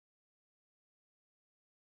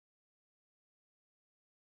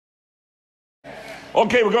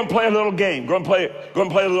Okay, we're going to play a little game. Going to play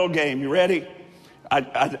a little game. You ready?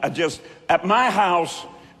 I just, at my house,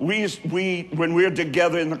 we when we're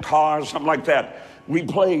together in the car or something like that, we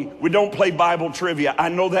don't play Bible trivia. I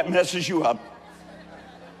know that messes you up.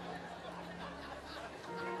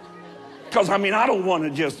 Because, I mean, I don't want to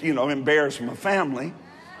just, embarrass my family.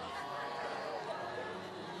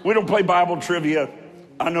 We don't play Bible trivia.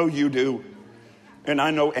 I know you do. And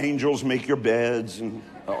I know angels make your beds and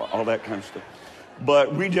all that kind of stuff.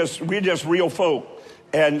 But we're just real folk.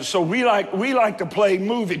 And so we like to play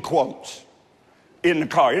movie quotes in the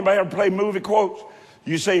car. Anybody ever play movie quotes?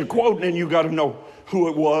 You say a quote and then you got to know who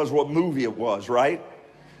it was, what movie it was, right?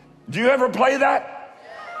 Do you ever play that?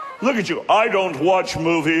 Look at you. I don't watch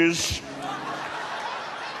movies.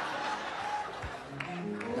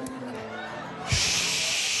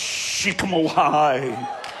 Shikamohai.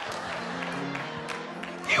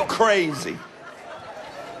 You crazy.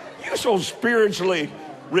 You're so spiritually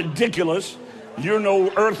ridiculous, you're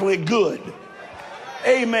no earthly good.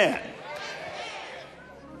 Amen.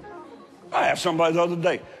 I asked somebody the other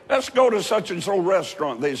day, let's go to such and so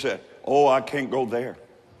restaurant. They said, oh, I can't go there.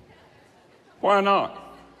 Why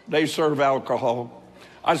not? They serve alcohol.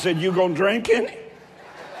 I said, you gonna drink any?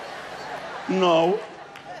 No,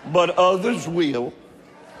 but others will.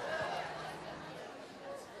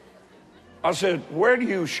 I said, where do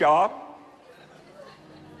you shop?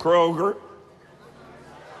 Kroger.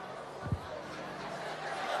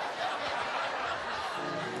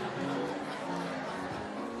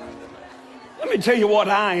 Let me tell you what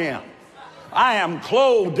I am. I am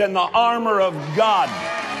clothed in the armor of God.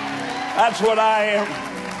 That's what I am.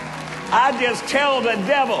 I just tell the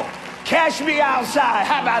devil, cash me outside.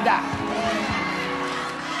 How about that?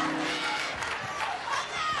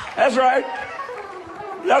 That's right.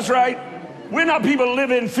 That's right. We're not people who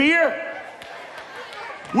live in fear.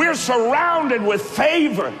 We're surrounded with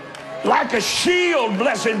favor like a shield.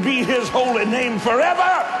 Blessed be his holy name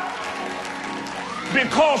forever.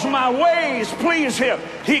 Because my ways please him,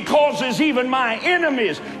 he causes even my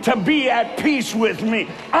enemies to be at peace with me.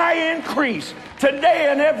 I increase today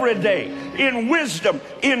and every day in wisdom,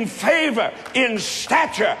 in favor, in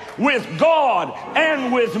stature with God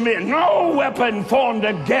and with men. No weapon formed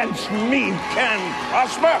against me can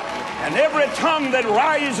prosper. And every tongue that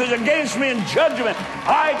rises against me in judgment,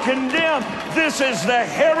 I condemn. This is the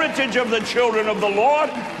heritage of the children of the Lord.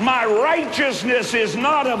 My righteousness is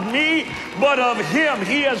not of me, but of him.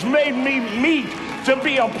 He has made me meet to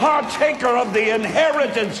be a partaker of the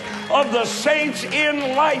inheritance of the saints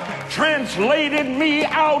in light, translated me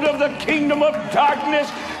out of the kingdom of darkness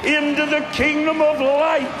into the kingdom of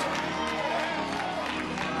light.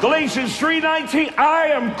 Galatians 3:19, I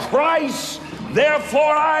am Christ.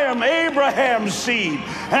 Therefore I am Abraham's seed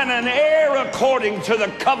and an heir according to the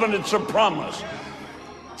covenants of promise.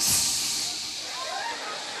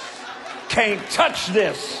 Can't touch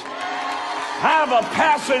this. I have a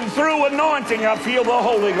passing through anointing. I feel the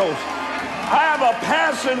Holy Ghost. I have a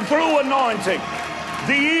passing through anointing.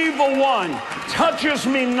 The evil one touches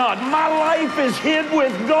me not. My life is hid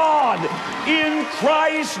with God in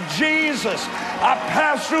Christ Jesus. I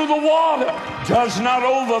pass through the water, does not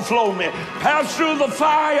overflow me. Pass through the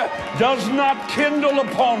fire, does not kindle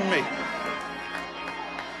upon me.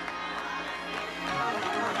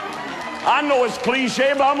 I know it's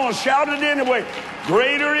cliche, but I'm going to shout it anyway.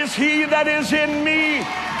 Greater is he that is in me.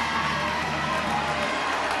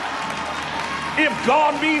 If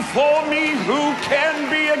God be for me, who can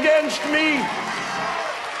be against me?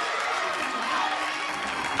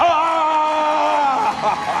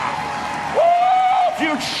 If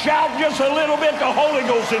you shout just a little bit, the Holy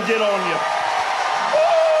Ghost will get on you.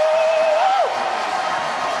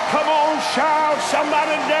 Come on, shout.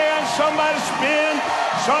 Somebody dance, somebody spin,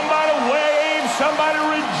 somebody wave, somebody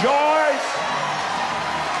rejoice.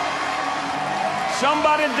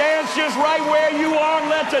 Somebody dance just right where you are and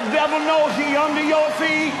let the devil know he under your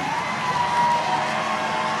feet.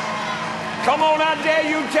 Come on, I dare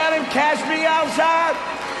you, tell him, cast me outside.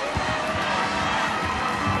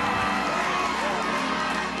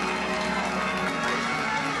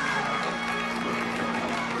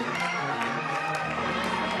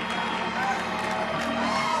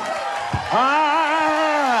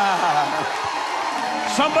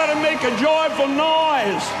 Somebody make a joyful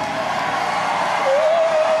noise.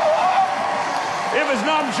 If it's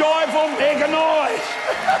not joyful, make a noise.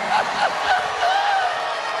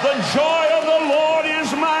 The joy of the Lord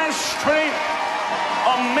is my strength.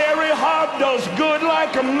 A merry heart does good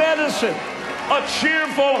like a medicine. A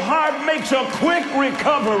cheerful heart makes a quick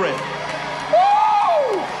recovery.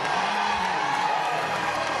 Woo!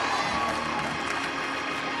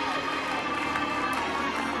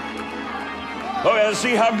 Let's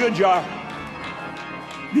see how good you are.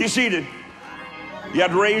 Be seated. You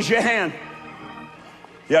have to raise your hand.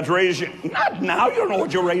 You have to raise your, not now, you don't know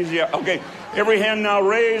what you raise yet. Okay, every hand now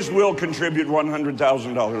raised will contribute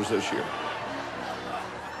 $100,000 this year.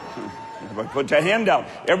 Everybody put your hand down.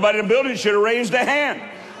 Everybody in the building should have raised a hand.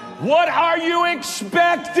 What are you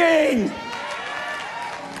expecting?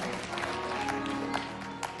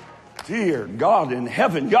 Dear God in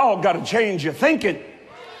heaven, y'all got to change your thinking.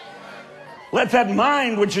 Let that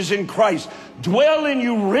mind which is in Christ dwell in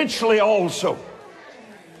you richly also.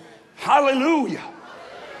 Hallelujah.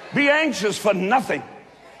 Be anxious for nothing,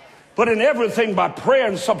 but in everything by prayer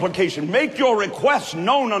and supplication make your requests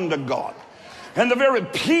known unto God. And the very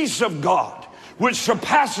peace of God, which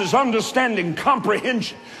surpasses understanding,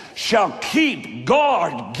 comprehension, shall keep,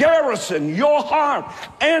 guard, garrison your heart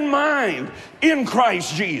and mind in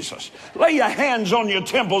Christ Jesus. Lay your hands on your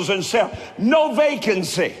temples and say, no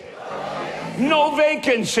vacancy. No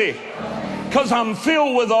vacancy. Because I'm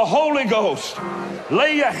filled with the Holy Ghost.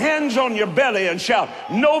 Lay your hands on your belly and shout,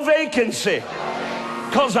 no vacancy.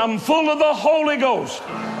 Because I'm full of the Holy Ghost.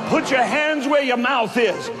 Put your hands where your mouth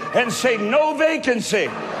is and say, no vacancy.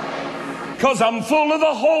 Because I'm full of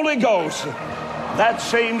the Holy Ghost. That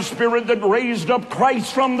same Spirit that raised up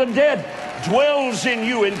Christ from the dead dwells in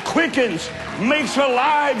you and quickens, makes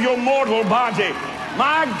alive your mortal body.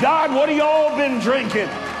 My God, what have you all been drinking?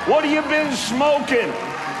 What have you been smoking?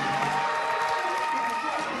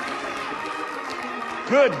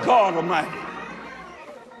 Good God Almighty.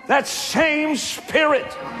 That same Spirit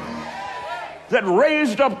that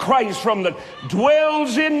raised up Christ from the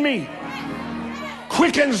dwells in me,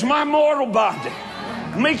 quickens my mortal body,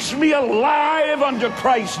 makes me alive unto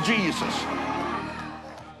Christ Jesus.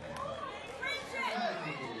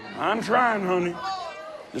 I'm trying, honey.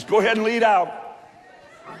 Just go ahead and lead out.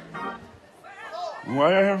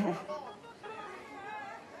 Well,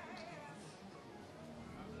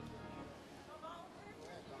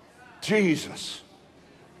 Jesus.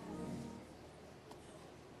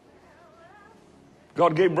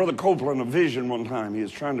 God gave Brother Copeland a vision one time. He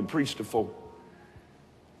was trying to preach to folk.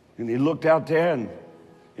 And he looked out there, and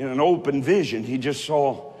in an open vision, he just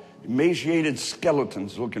saw emaciated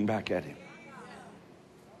skeletons looking back at him.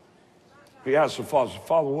 He asked the Father,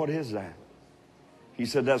 Father, what is that? He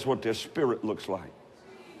said, that's what their spirit looks like.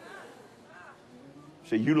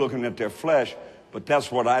 See, you looking at their flesh, but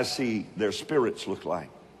that's what I see their spirits look like.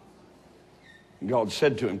 And God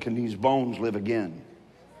said to him, can these bones live again?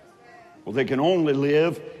 Well, they can only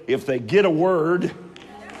live if they get a word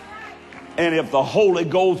and if the Holy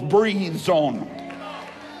Ghost breathes on them.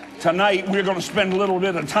 Tonight, we're going to spend a little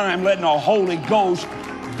bit of time letting the Holy Ghost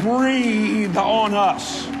breathe on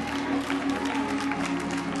us.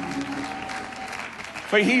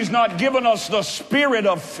 For he's not given us the spirit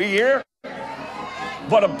of fear,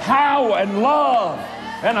 but of power and love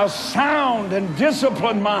and a sound and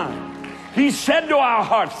disciplined mind. He said to our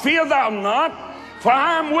heart, fear thou not, for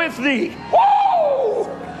I am with thee. Woo!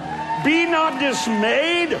 Be not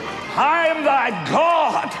dismayed. I am thy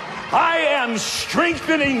God. I am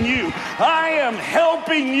strengthening you. I am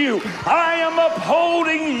helping you. I am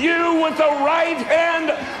upholding you with the right hand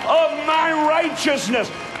of my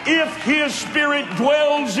righteousness. If his spirit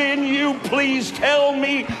dwells in you, please tell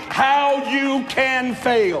me how you can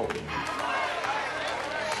fail.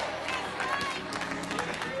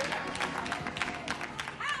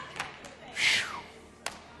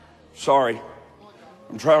 Sorry.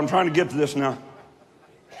 I'm trying to get to this now.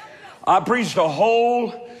 I preached a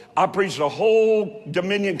whole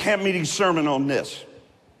Dominion Camp Meeting sermon on this.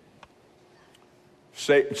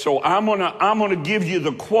 So I'm gonna give you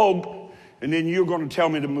the quote, and then you're gonna tell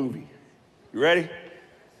me the movie. You ready?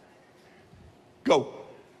 Go.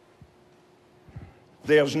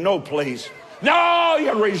 There's no place. No, you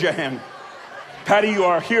gotta raise your hand. Patty, you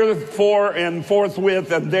are herefore and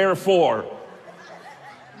forthwith and therefore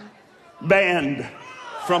banned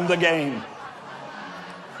from the game.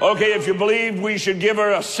 Okay, if you believe we should give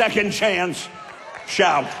her a second chance,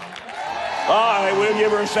 shout. All right, we'll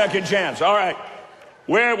give her a second chance. All right.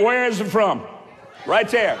 Where is it from? Right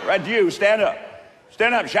there. Right to you. Stand up.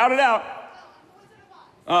 Stand up. Shout it out.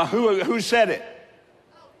 Who said it?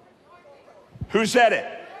 Who said it?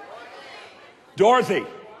 Dorothy.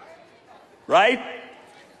 Right?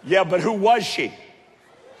 Yeah, but who was she?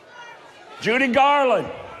 Judy Garland.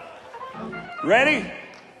 Ready?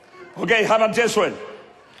 Okay, how about this one?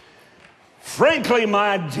 Frankly,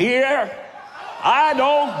 my dear, I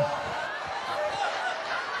don't...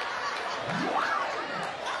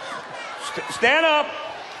 Stand up.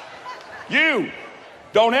 You.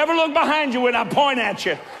 Don't ever look behind you when I point at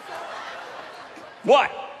you.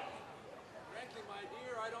 What? Frankly, my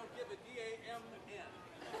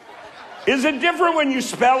Is it different when you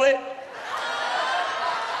spell it?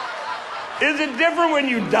 Is it different when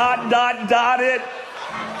you dot it?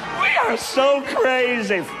 We are so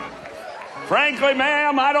crazy. Frankly,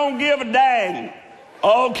 ma'am, I don't give a dang.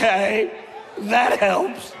 Okay, that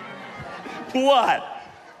helps. What?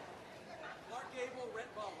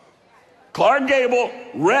 Clark Gable,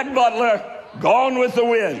 Rhett Butler, Gone with the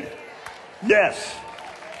Wind. Yes.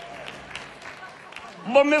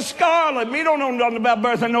 But Miss Scarlett, me don't know nothing about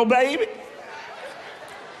birthing no baby.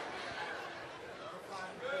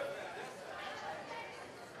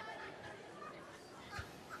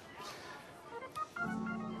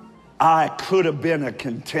 I could have been a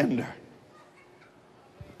contender.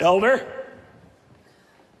 Elder?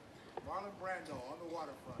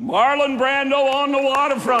 Marlon Brando on the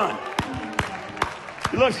waterfront.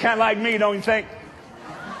 He looks kind of like me, don't you think?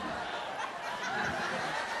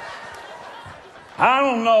 I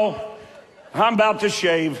don't know. I'm about to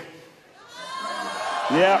shave.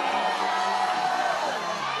 Yeah.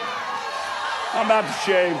 I'm about to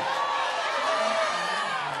shave.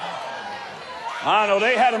 I know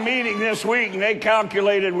they had a meeting this week and they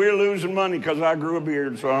calculated we're losing money because I grew a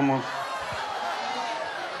beard, so I'm gonna...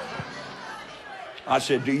 I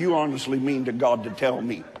said, do you honestly mean to God to tell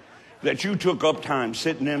me that you took up time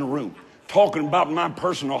sitting in a room talking about my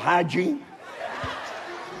personal hygiene?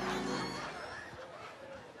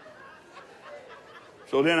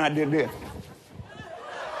 So then I did this.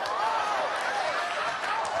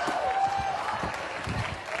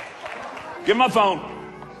 Get my phone.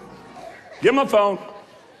 Get my phone.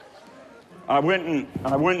 I went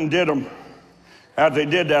and did them. After they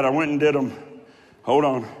did that, I went and did them. Hold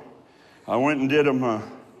on. I went and did them a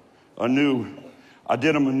new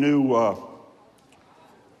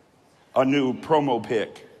promo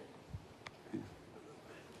pic.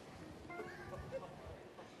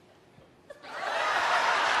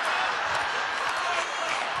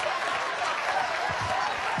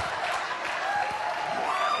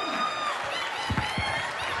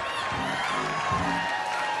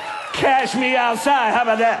 Cash me outside. How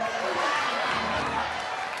about that?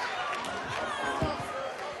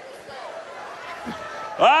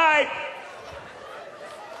 All right.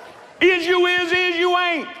 Is you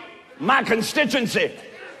ain't. My constituency.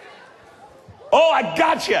 Oh, I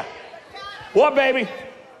got you. What, baby?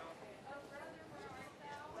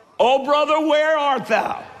 Oh, brother, where art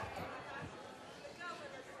thou?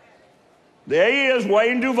 There he is,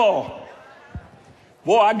 Wayne Duvall.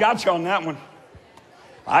 Boy, I got you on that one.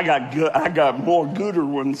 I got more gooder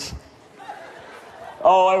ones.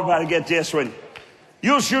 Oh, everybody get this one.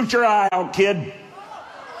 You'll shoot your eye out, kid.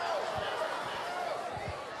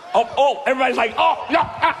 Oh, everybody's like, oh, no.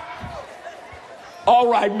 Ah.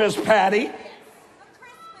 All right, Miss Patty.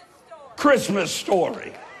 Christmas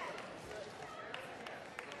story.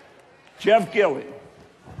 Jeff Gilly.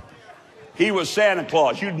 He was Santa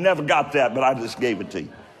Claus. You'd never got that, but I just gave it to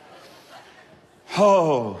you.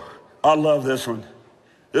 Oh, I love this one.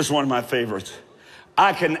 This is one of my favorites.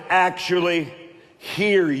 I can actually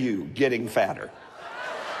hear you getting fatter.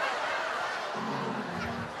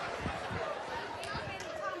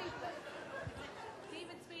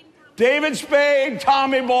 David Spade,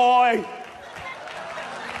 Tommy Boy.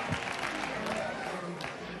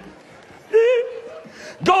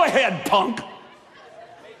 Go ahead, punk.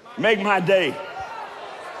 Make my day.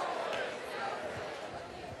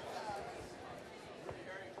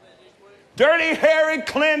 Dirty Harry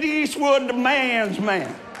Clint Eastwood, the man's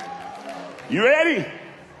man. You ready?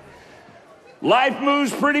 Life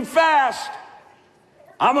moves pretty fast.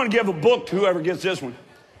 I'm going to give a book to whoever gets this one.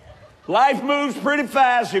 Life moves pretty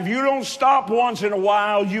fast. If you don't stop once in a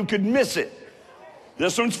while, you could miss it.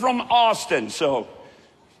 This one's from Austin, so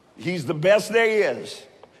he's the best there is.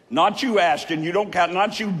 Not you, Ashton. You don't count.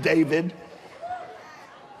 Not you, David.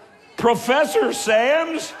 Professor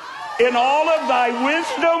Sam's, in all of thy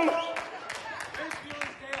wisdom,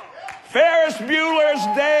 Ferris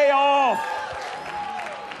Bueller's Day Off.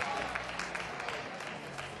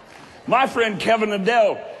 My friend Kevin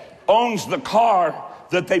Adele owns the car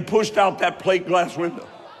that they pushed out that plate glass window.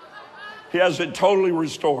 He has it totally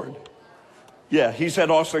restored. Yeah, he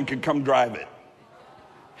said Austin could come drive it.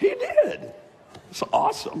 He did. It's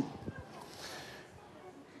awesome.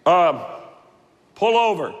 Pull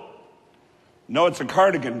over. No, it's a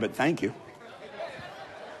cardigan, but thank you.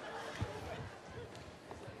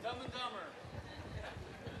 Dumb and Dumber.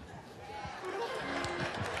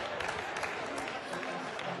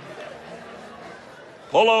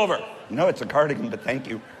 Pull over. No, it's a cardigan, but thank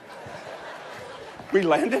you. We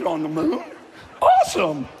landed on the moon?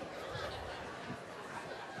 Awesome.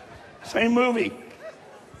 Same movie.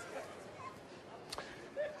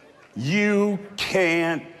 You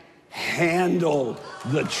can't handle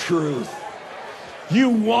the truth. You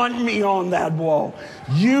want me on that wall.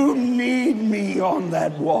 You need me on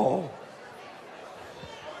that wall.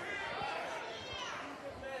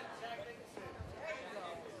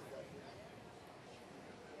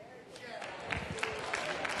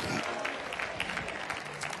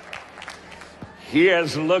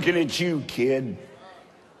 Here's looking at you, kid.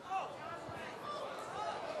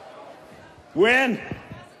 When?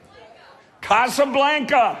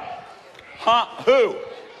 Casablanca. Who?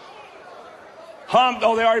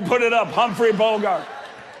 Oh, they already put it up. Humphrey Bogart.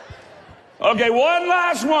 Okay, one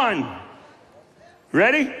last one.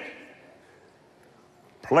 Ready?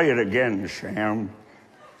 Play it again, Sam.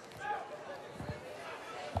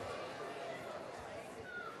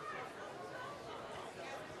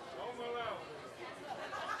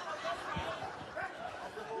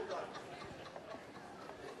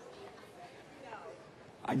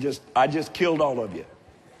 I just killed all of you.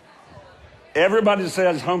 Everybody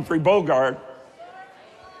says Humphrey Bogart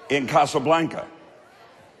in Casablanca.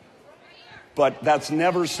 But that's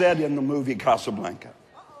never said in the movie Casablanca.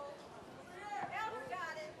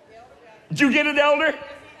 Did you get it, Elder?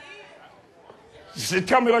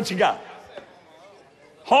 Tell me what you got.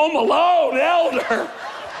 Home Alone, Elder.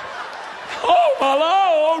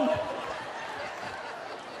 Home Alone.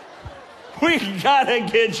 We gotta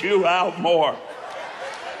get you out more.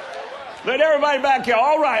 Let everybody back here.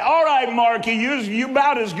 All right, Marky, you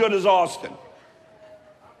about as good as Austin.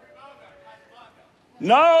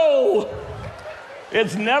 No,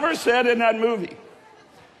 it's never said in that movie.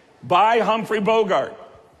 By Humphrey Bogart.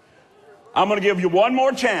 I'm going to give you one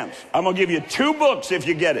more chance. I'm going to give you 2 books if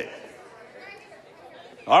you get it.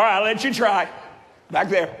 All right, I'll let you try. Back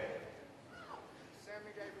there.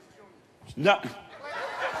 No.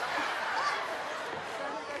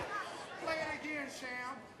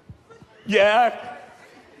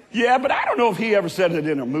 Yeah, but I don't know if he ever said it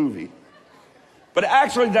in a movie. But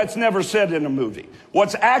actually, that's never said in a movie.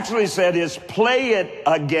 What's actually said is, play it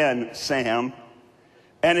again, Sam.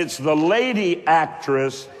 And it's the lady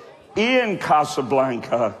actress in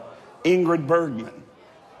Casablanca, Ingrid Bergman.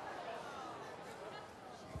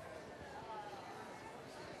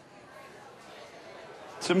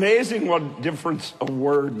 It's amazing what difference a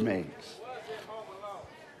word makes.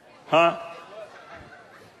 Huh?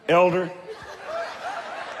 Elder?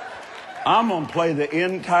 I'm going to play the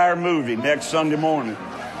entire movie next Sunday morning.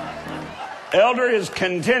 Elder is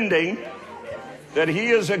contending that he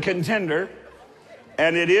is a contender,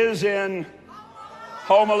 and it is in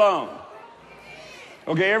Home Alone.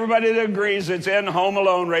 Okay, everybody that agrees it's in Home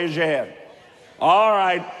Alone, raise your hand. All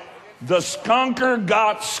right, the skunker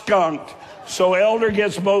got skunked, so Elder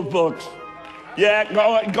gets both books. Yeah,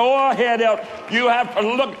 go ahead, Elder. You have to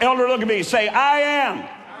look, Elder, look at me. Say, I am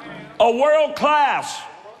a world-class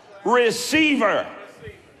receiver.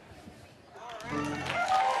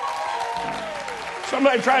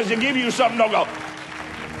 Somebody tries to give you something, don't go,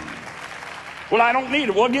 well, I don't need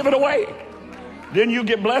it. Well, give it away. Then you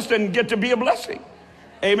get blessed and get to be a blessing.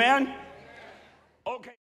 Amen.